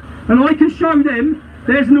heartland, and I can show them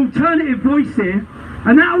there's an alternative voice here,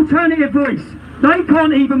 and that alternative voice, they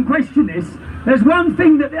can't even question this. There's one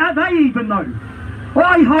thing that they even know.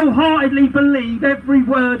 I wholeheartedly believe every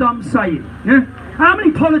word I'm saying. Yeah? How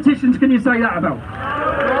many politicians can you say that about?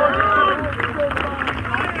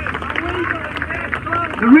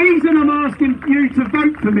 The reason I'm asking you to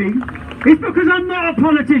vote for me is because I'm not a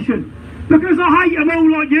politician. Because I hate them all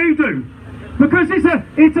like you do. Because it's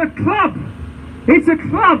a club. It's a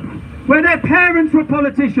club where their parents were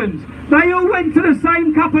politicians. They all went to the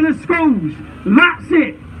same couple of schools. That's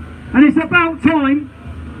it. And it's about time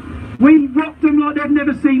we rocked them like they've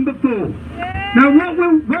never seen before. Now what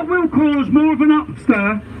will cause more of an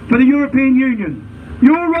upstir for the European Union?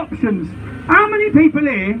 Your options. How many people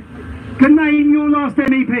here can name your last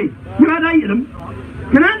MEP? You had 8 of them.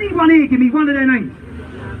 Can anyone here give me one of their names?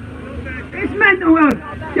 It's mental,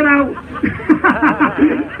 you know.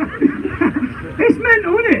 It's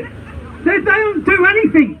mental, isn't it? They don't do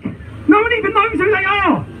anything. No one even knows who they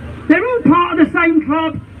are. They're all part of the same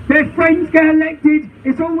club. Their friends get elected.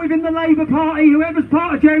 It's all within the Labour Party. Whoever's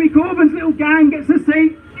part of Jeremy Corbyn's little gang gets a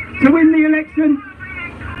seat to win the election.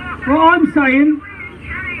 What I'm saying,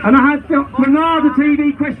 and I had Bernardo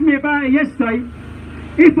TV question me about it yesterday,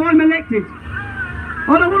 if I'm elected,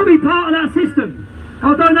 I don't want to be part of that system.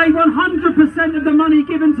 I'll donate 100% of the money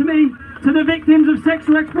given to me to the victims of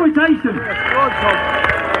sexual exploitation.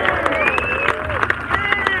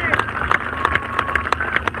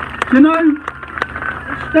 You know,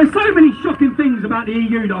 there's so many shocking things about the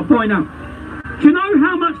EU that I find out. Do you know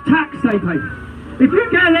how much tax they pay? If you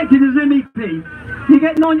get elected as MEP, you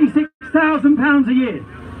get £96,000 a year.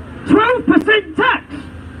 12% tax!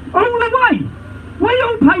 All the way! We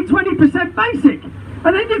all pay 20% basic,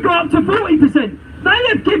 and then you go up to 40%. They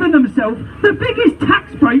have given themselves the biggest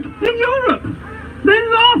tax break in Europe. They're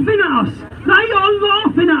laughing at us. They are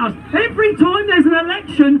laughing at us. Every time there's an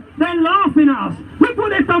election, they're laughing at us. Look what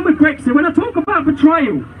they've done with Brexit. When I talk about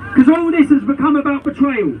betrayal, because all this has become about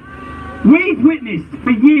betrayal, we've witnessed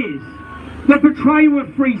for years the betrayal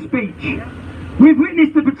of free speech. We've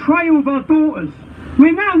witnessed the betrayal of our daughters.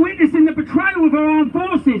 We're now witnessing the betrayal of our armed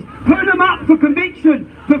forces, putting them up for conviction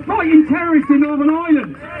for fighting terrorists in Northern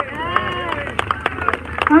Ireland.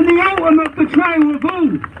 And the ultimate betrayal of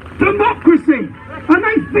all, democracy. And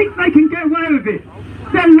they think they can get away with it.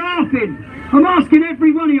 They're laughing. I'm asking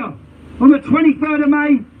every one of you, on the 23rd of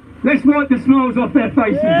May, let's wipe the smiles off their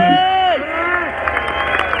faces.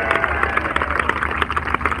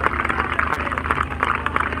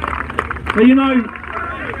 But you know,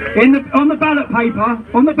 on the ballot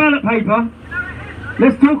paper,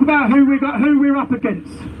 let's talk about who we're up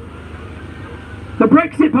against. The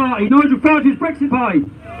Brexit Party, Nigel Farage's Brexit Party.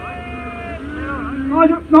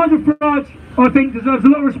 Nigel Farage, I think, deserves a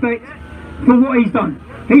lot of respect for what he's done.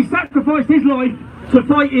 He sacrificed his life to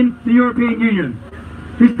fight in the European Union.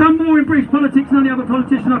 He's done more in British politics than any other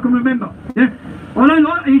politician I can remember. Yeah? I don't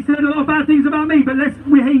like, he said a lot of bad things about me, but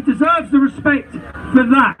he deserves the respect for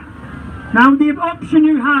that. Now, the option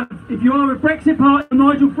you have, if you are a Brexit Party or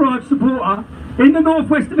Nigel Farage supporter in the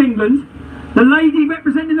northwest of England, the lady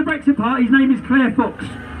representing the Brexit Party, his name is Claire Fox.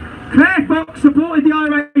 Claire Fox supported the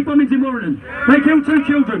IRA bombings in Warrington. They killed 2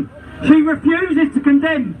 children. She refuses to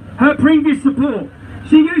condemn her previous support.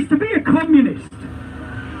 She used to be a communist.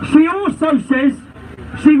 She also says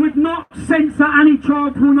she would not censor any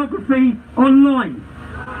child pornography online.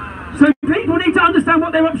 So people need to understand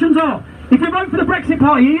what their options are. If you vote for the Brexit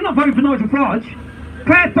Party, you're not voting for Nigel Farage.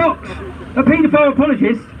 Claire Fox, a paedophile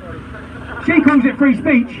apologist, she calls it free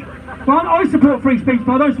speech. Well, I support free speech,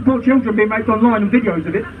 but I don't support children being raped online and videos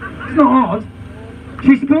of it. It's not hard.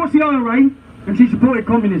 She supports the IRA and she supported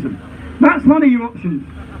communism. That's one of your options.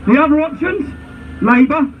 The other options,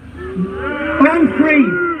 Labour.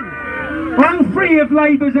 All three of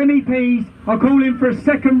Labour's MEPs are calling for a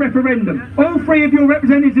second referendum. All 3 of your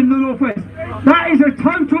representatives in the North West. That is a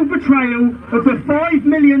total betrayal of the 5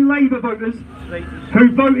 million Labour voters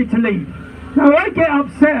who voted to leave. Now, I get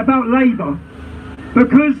upset about Labour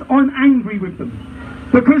because I'm angry with them.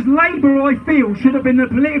 Because Labour, I feel, should have been the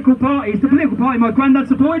political party. It's the political party my granddad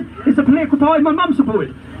supported. It's the political party my mum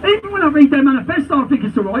supported. Even when I read their manifesto, I think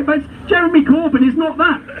it's alright, but Jeremy Corbyn is not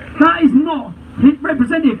that. That is not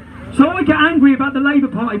representative. So I get angry about the Labour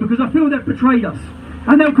Party because I feel they've betrayed us.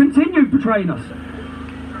 And they'll continue betraying us.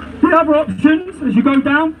 The other options, as you go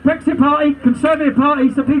down, Brexit Party, Conservative Party,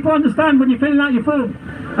 so people understand when you're filling out your form.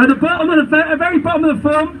 At the bottom of the very bottom of the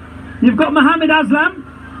form, you've got Mohammed Aslam.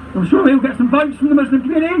 I'm sure he'll get some votes from the Muslim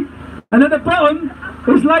community. And at the bottom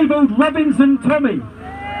is labelled Robinson Tommy.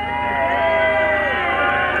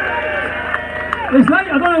 It's I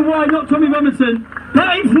don't know why not Tommy Robinson,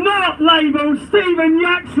 but it's not labelled Stephen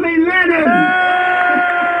Yaxley Lennon!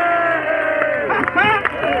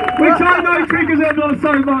 Which I know triggers everyone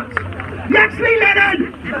so much. Yaxley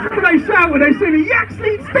Lennon! When they shout when they see me,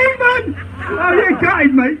 Yaxley Stephen! Oh, you're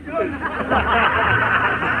gutted, mate.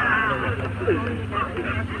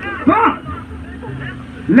 But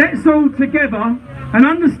let's all together and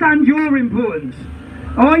understand your importance.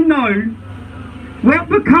 I know what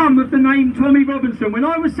become of the name Tommy Robinson. When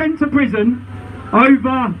I was sent to prison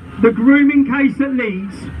over the grooming case at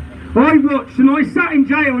Leeds, I watched and I sat in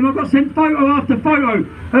jail and I got sent photo after photo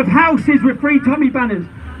of houses with 3 Tommy banners,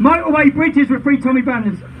 motorway bridges with 3 Tommy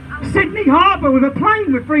banners, Sydney Harbour with a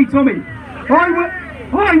plane with 3 Tommy.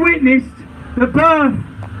 I witnessed the birth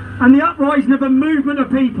and the uprising of a movement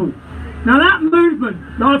of people. Now that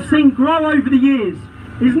movement that I've seen grow over the years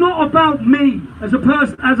is not about me as a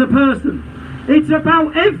person. It's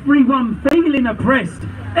about everyone feeling oppressed,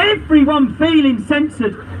 everyone feeling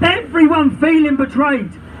censored, everyone feeling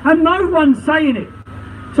betrayed, and no one's saying it.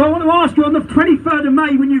 So I want to ask you on the 23rd of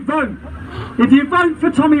May when you vote, if you vote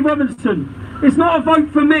for Tommy Robinson, it's not a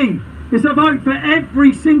vote for me, it's a vote for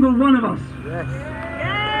every single one of us. Yes.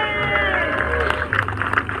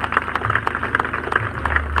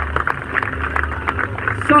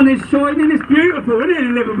 Sun is shining, it's beautiful, isn't it,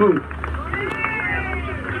 in Liverpool?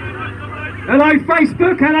 Hello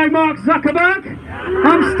Facebook, hello Mark Zuckerberg.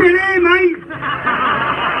 I'm still here, mate.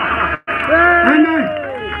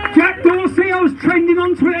 And Jack Dorsey, I was trending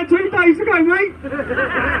on Twitter 2 days ago, mate.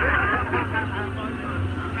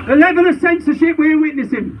 The level of censorship we're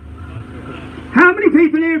witnessing. How many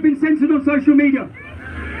people here have been censored on social media?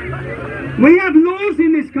 We have laws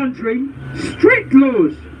in this country, strict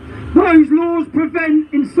laws. Those laws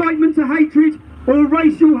prevent incitement to hatred or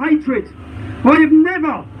racial hatred. I have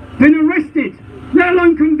never been arrested, let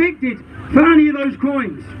alone convicted, for any of those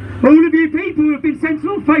crimes. All of you people who have been censored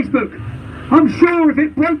on Facebook, I'm sure if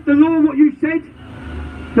it broke the law what you said,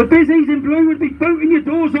 the busies in blue would be booting your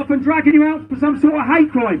doors off and dragging you out for some sort of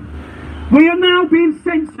hate crime. We are now being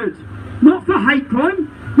censored, not for hate crime,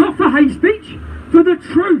 not for hate speech, for the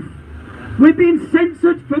truth. We're being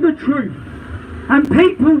censored for the truth. And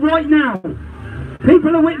people right now,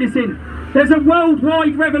 people are witnessing, there's a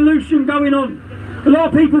worldwide revolution going on. A lot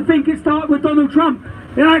of people think it started with Donald Trump.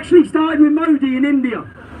 It actually started with Modi in India.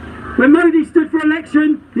 When Modi stood for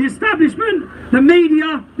election, the establishment, the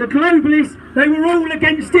media, the globalists, they were all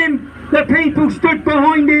against him. The people stood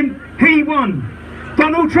behind him. He won.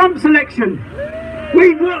 Donald Trump's election,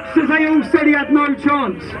 we watched as they all said he had no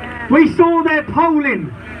chance. We saw their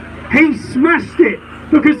polling. He smashed it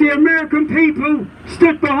because the American people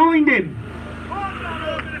stood behind him.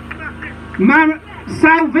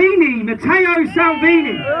 Salvini, Matteo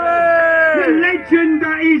Salvini, the legend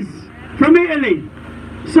that is from Italy.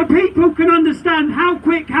 So people can understand how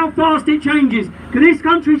quick, how fast it changes. Because this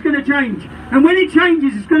country's going to change. And when it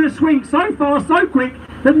changes, it's going to swing so fast, so quick,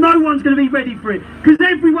 that no one's going to be ready for it. Because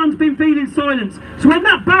everyone's been feeling silence. So when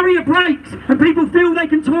that barrier breaks and people feel they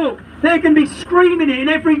can talk, they're going to be screaming it in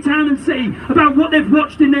every town and city about what they've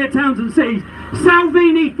watched in their towns and cities.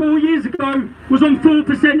 Salvini 4 years ago was on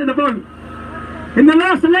 4% of the vote. In the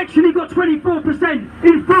last election he got 24%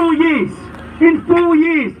 in 4 years. In 4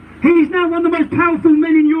 years. He's now one of the most powerful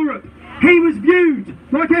men in Europe. He was viewed,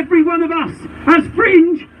 like every one of us, as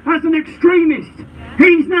fringe, as an extremist.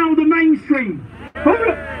 He's now the mainstream.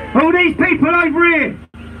 All these people over here,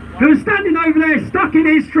 who are standing over there stuck in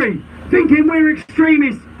history, thinking we're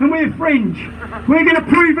extremists and we're fringe. We're going to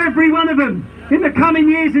prove every one of them in the coming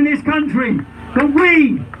years in this country that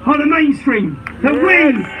we are the mainstream, that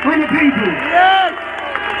we are the people. Yes!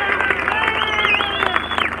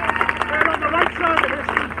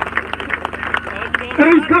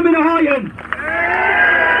 Who's coming to Huyton?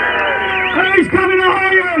 Who's coming to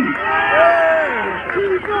Huyton?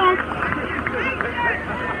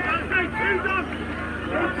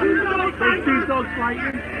 Two dogs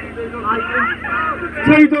fighting.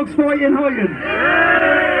 Two dogs fighting Huyton.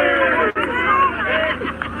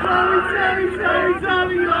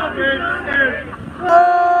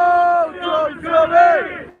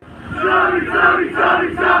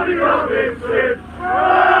 Tommy Robinson.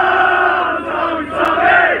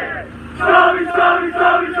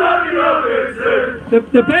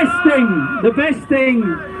 The best thing,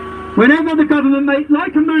 whenever the government make,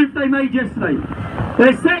 like a move they made yesterday,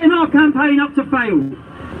 they're setting our campaign up to fail,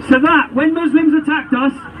 so that when Muslims attacked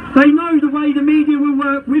us, they know the way the media will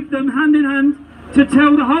work with them hand in hand to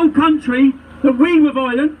tell the whole country that we were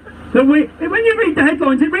violent, that when you read the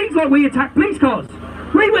headlines, it reads like we attacked police cars.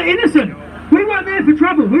 We were innocent. We weren't there for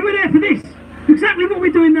trouble. We were there for this. Exactly what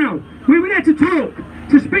we're doing now. We were there to talk,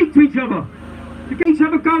 to speak to each other, to get each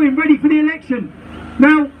other going, ready for the election.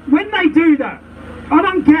 Now, when they do that, I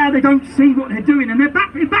don't care they don't see what they're doing, and it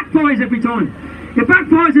backfires every time. It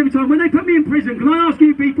backfires every time. When they put me in prison, can I ask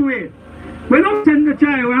you people here, when I was sent to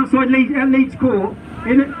jail outside Leeds Court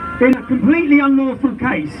in a completely unlawful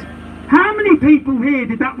case, how many people here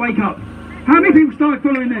did that wake up? How many people started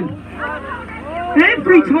following them?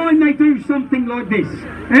 Every time they do something like this,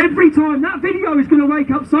 every time, that video is going to wake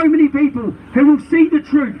up so many people who will see the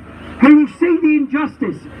truth, who will see the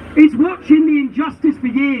injustice. It's watching the injustice for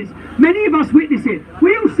years. Many of us witness it.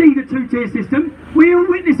 We all see the two-tier system. We all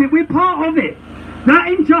witness it. We're part of it. That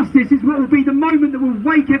injustice is what will be the moment that will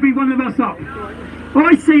wake every one of us up.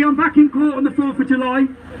 I see I'm back in court on the 4th of July.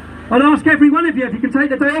 I'd ask every one of you if you can take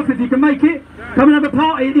the day off, if you can make it. Come and have a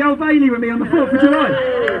party at the Old Bailey with me on the 4th of July.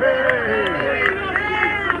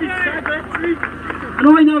 And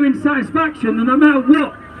I know in satisfaction that no matter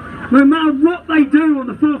what they do on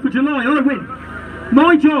the 4th of July, I win.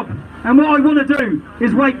 My job and what I want to do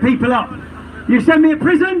is wake people up. You send me to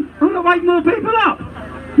prison, I'm going to wake more people up.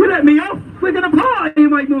 You let me off, we're going to party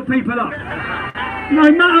and wake more people up. No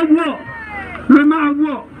matter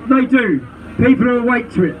what they do, people are awake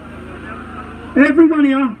to it. Everyone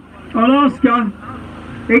here, I'll ask you,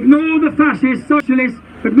 ignore the fascists, socialists,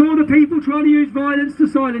 ignore the people trying to use violence to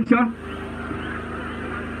silence you.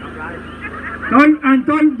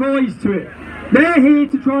 Don't rise to it. They're here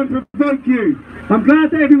to try and provoke you. I'm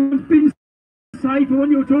glad that everyone's been safe. I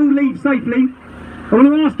want you to all leave safely. I want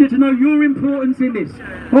to ask you to know your importance in this.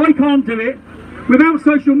 I can't do it. Without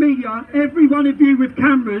social media, every one of you with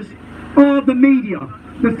cameras are the media.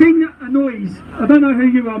 The thing that annoys, I don't know who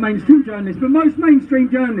you are, mainstream journalists, but most mainstream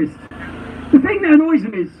journalists, the thing that annoys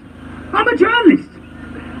them is, I'm a journalist.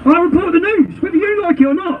 I report the news, whether you like it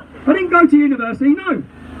or not. I didn't go to university, no.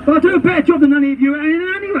 But I do a better job than any of you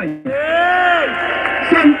anyway.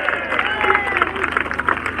 So,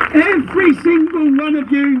 every single one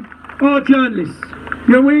of you are journalists.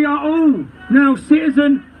 We are all now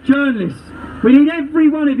citizen journalists. We need every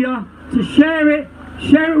one of you to share it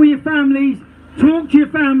with your families, talk to your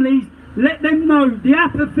families, let them know the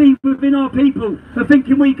apathy within our people of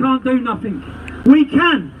thinking we can't do nothing. We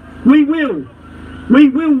can, we will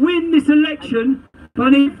win this election. I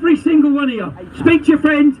need every single one of you. Speak to your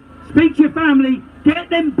friends, speak to your family, get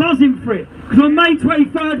them buzzing for it. Because on May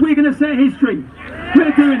 23rd we're going to set history.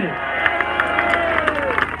 We're doing it.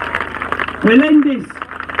 We'll end this.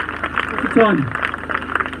 What's the time?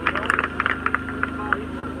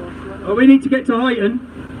 Oh, we need to get to Huyton.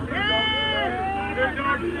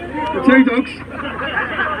 The two dogs.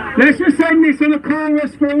 Let's just send this on a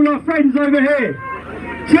chorus for all our friends over here.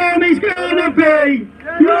 Tommy's gonna be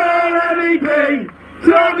your MVP.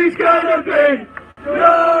 Tommy's gonna be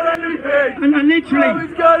your MVP. And literally,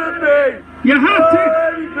 Tommy's gonna be. You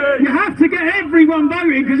have to get everyone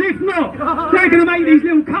voting, because if not, they're going to make these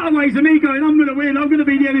little cutaways of me going, I'm going to win, I'm going to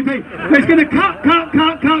be the MVP. It's going to cut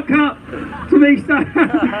to me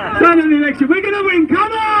standing in the election. We're going to win,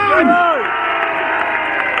 come on!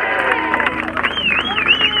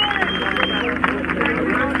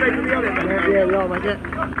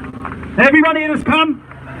 Everyone here has come?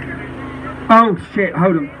 Oh shit,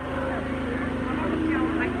 hold on.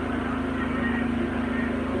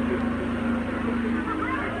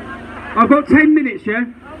 I've got 10 minutes, yeah?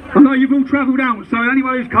 I know you've all travelled out, so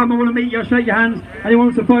anyone who's come, I want to meet you, shake your hands. Anyone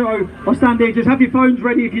wants a photo, I'll stand here. Just have your phones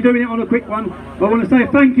ready if you're doing it on a quick one. I want to say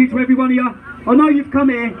thank you to every one of you. I know you've come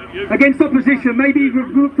here against opposition, maybe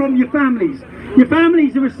even from your families. Your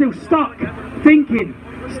families who are still stuck thinking,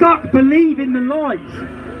 stuck believing the lies.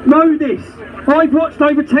 Know this, I've watched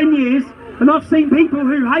over 10 years and I've seen people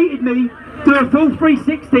who hated me do a full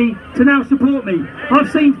 360 to now support me. I've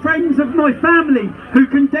seen friends of my family who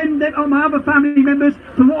condemned my other family members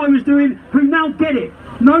for what I was doing, who now get it.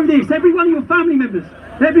 Know this, every one of your family members,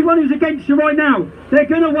 everyone who's against you right now, they're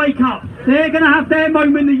going to wake up. They're going to have their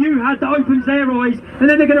moment that you had that opens their eyes, and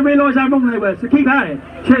then they're going to realise how wrong they were. So keep at it.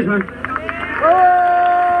 Cheers, man.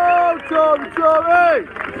 Oh, Tommy!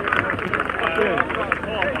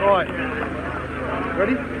 Right.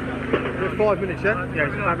 Ready? 5 minutes, yeah? Yeah,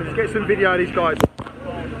 5 minutes. Get some video of these guys.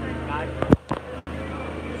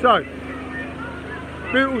 So,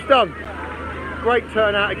 Bootl's done. Great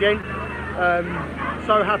turnout again.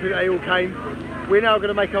 So happy that they all came. We're now going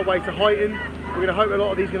to make our way to Huyton. We're going to hope a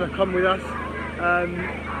lot of these are going to come with us.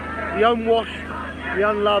 The unwashed, the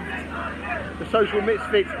unloved, the social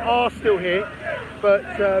misfits are still here, but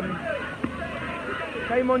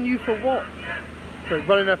shame on you for what? For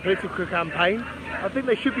running a political campaign. I think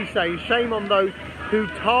they should be saying shame on those who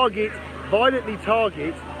violently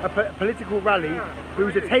target a political rally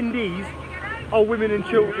whose attendees are women and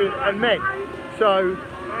children and men. So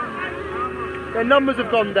their numbers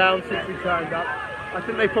have gone down since we turned up. I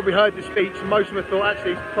think they've probably heard the speech and most of them thought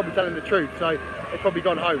actually he's probably telling the truth, so they've probably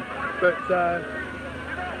gone home. But they're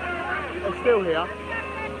still here.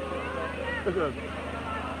 Look at them.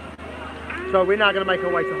 So we're now going to make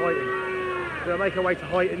our way to Huyton. We're going to make our way to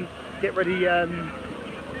Huyton. Get ready.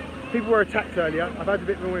 People were attacked earlier. I've had a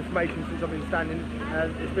bit more information since I've been standing.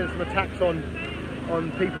 There's been some attacks on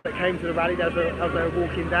people that came to the rally as they were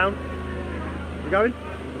walking down. You going?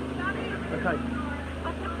 Okay.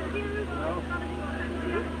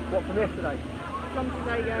 What, from yesterday? From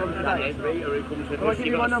today, yeah. From today. Can I give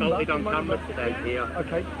you my number? On camera today here.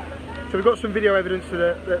 Okay. So we've got some video evidence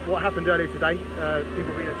to what happened earlier today.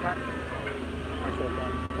 People being attacked.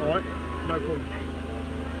 All right. No problem.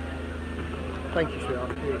 Thank you,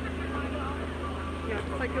 sweetheart. Yeah,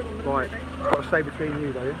 take your number. Right, got to stay between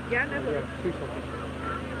you though, yeah? Yeah, no problem. Yeah, 2 seconds.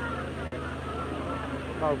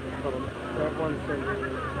 Oh, hold on. 1 second.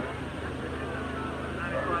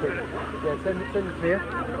 Yeah, send it to here.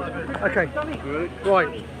 Okay. Right.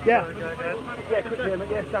 Yeah. Yeah, quick here, mate.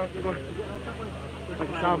 Yeah, sound good.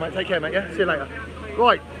 Sound, mate. Take care, mate. Yeah. See you later.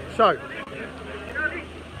 Right. So.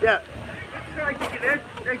 Yeah.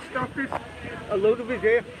 They stopped us. A load of us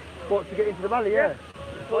here. What, to get into the valley? Yeah.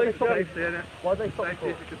 Why did they stop you? Why did they stop you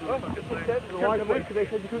for? Why? Because they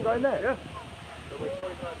said you couldn't go in there. Yeah.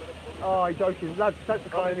 Oh, you're joking. Lads, take the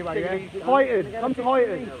car anyway, yeah? Huyton. Come to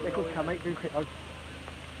Huyton. Yeah, of course you can, mate. Do quick.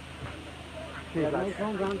 Cheers,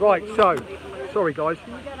 lads. Right, so, sorry guys.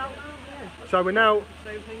 So we're now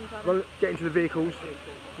going to get into the vehicles,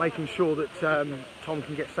 making sure that Tom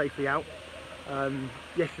can get safely out.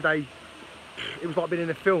 Yesterday, it was like being in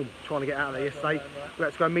a film trying to get out of there yesterday. We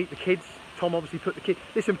had to go and meet the kids. Tom obviously put the kids...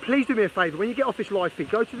 Listen, please do me a favour. When you get off this live feed,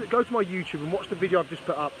 go to my YouTube and watch the video I've just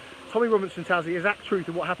put up. Tommy Robinson tells the exact truth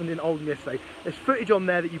of what happened in Oldham yesterday. There's footage on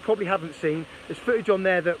there that you probably haven't seen. There's footage on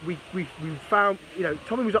there that we found. You know,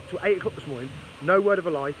 Tommy was up till 8 o'clock this morning. No word of a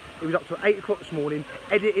lie. He was up till 8 o'clock this morning,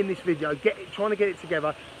 editing this video, trying to get it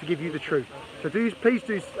together to give you the truth. So please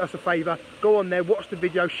do us a favour. Go on there, watch the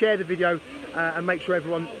video, share the video, and make sure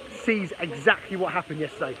everyone sees exactly what happened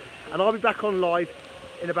yesterday. And I'll be back on live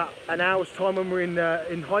in about an hour's time when we're in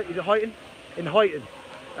Huyton. In Huyton.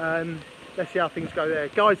 Let's see how things go there.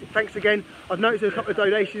 Guys, thanks again. I've noticed there's a couple of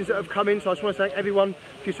donations that have come in, so I just want to thank everyone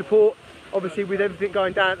for your support. Obviously, with everything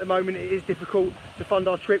going down at the moment, it is difficult to fund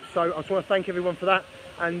our trips, so I just want to thank everyone for that.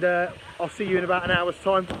 And I'll see you in about an hour's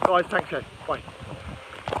time. Guys, thanks again. Bye.